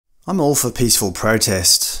I'm all for peaceful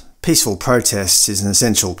protest. Peaceful protest is an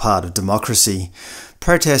essential part of democracy.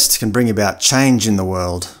 Protest can bring about change in the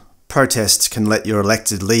world. Protest can let your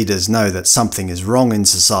elected leaders know that something is wrong in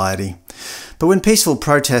society. But when peaceful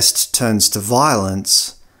protest turns to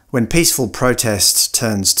violence, when peaceful protest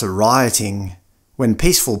turns to rioting, when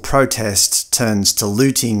peaceful protest turns to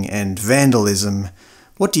looting and vandalism,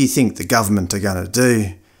 what do you think the government are going to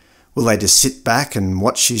do? Will they just sit back and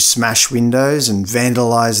watch you smash windows and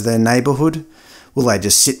vandalise their neighbourhood? Will they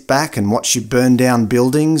just sit back and watch you burn down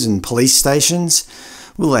buildings and police stations?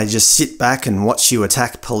 Will they just sit back and watch you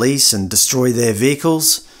attack police and destroy their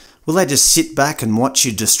vehicles? Will they just sit back and watch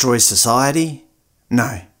you destroy society?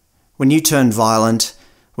 No. When you turn violent,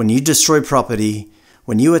 when you destroy property,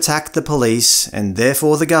 when you attack the police and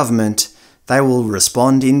therefore the government, they will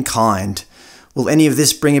respond in kind. Will any of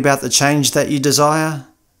this bring about the change that you desire?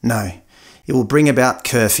 No. It will bring about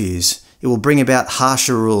curfews. It will bring about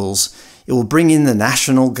harsher rules. It will bring in the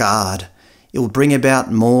National Guard. It will bring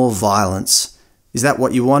about more violence. Is that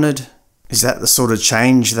what you wanted? Is that the sort of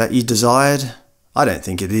change that you desired? I don't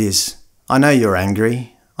think it is. I know you're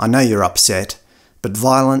angry. I know you're upset. But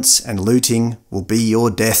violence and looting will be your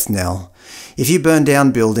death knell. If you burn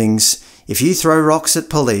down buildings, if you throw rocks at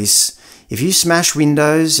police, if you smash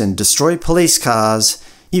windows and destroy police cars,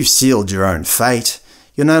 you've sealed your own fate.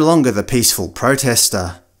 You're no longer the peaceful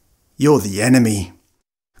protester. You're the enemy.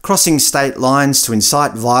 Crossing state lines to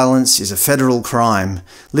incite violence is a federal crime.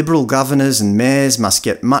 Liberal governors and mayors must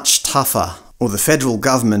get much tougher, or the federal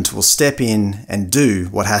government will step in and do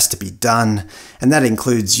what has to be done, and that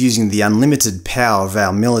includes using the unlimited power of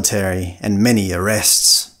our military and many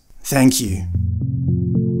arrests. Thank you.